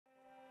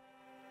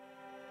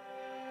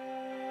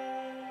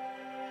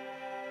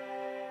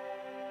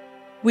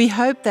We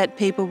hope that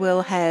people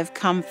will have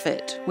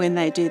comfort when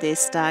they do their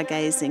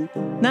stargazing.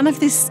 None of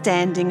this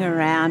standing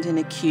around in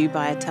a queue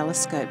by a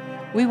telescope.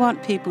 We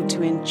want people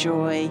to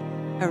enjoy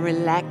a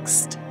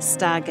relaxed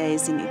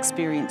stargazing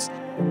experience.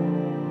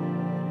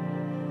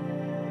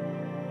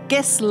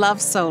 Guests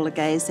love solar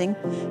gazing,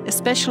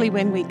 especially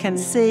when we can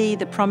see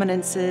the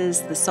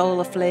prominences, the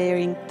solar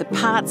flaring, the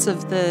parts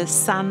of the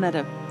sun that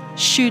are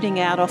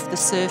shooting out off the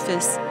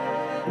surface.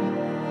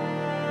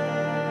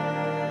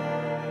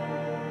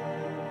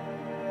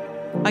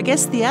 I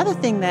guess the other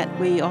thing that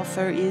we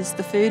offer is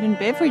the food and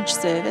beverage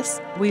service.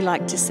 We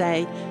like to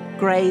say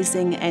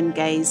grazing and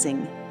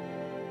gazing.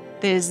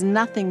 There's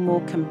nothing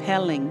more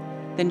compelling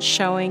than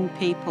showing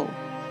people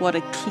what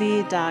a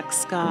clear, dark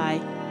sky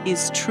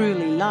is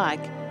truly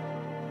like.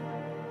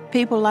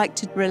 People like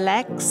to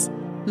relax,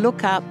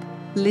 look up,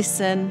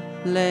 listen,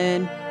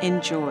 learn,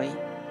 enjoy.